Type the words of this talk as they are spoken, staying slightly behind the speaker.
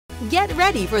Get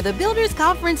ready for the Builders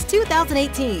Conference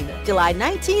 2018, July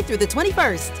 19th through the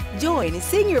 21st. Join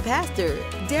Senior Pastor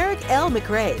Derek L.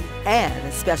 McRae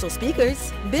and special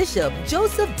speakers Bishop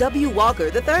Joseph W.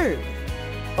 Walker III,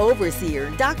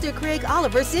 Overseer Dr. Craig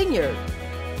Oliver Sr.,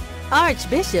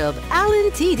 Archbishop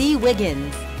Alan T.D.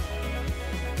 Wiggins,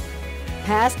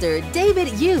 Pastor David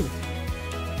Youth,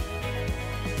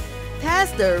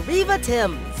 Pastor Reva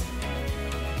Timms,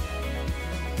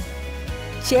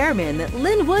 Chairman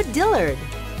Linwood Dillard,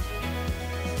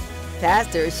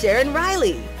 Pastor Sharon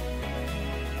Riley,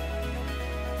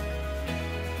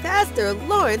 Pastor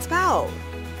Lawrence Powell,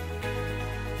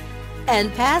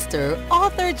 and Pastor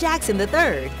Arthur Jackson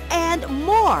III, and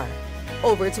more.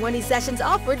 Over 20 sessions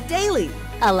offered daily.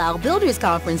 Allow Builders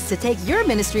Conference to take your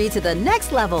ministry to the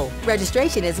next level.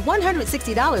 Registration is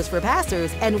 $160 for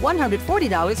pastors and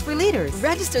 $140 for leaders.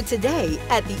 Register today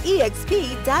at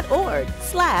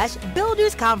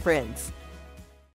theexp.org/buildersconference.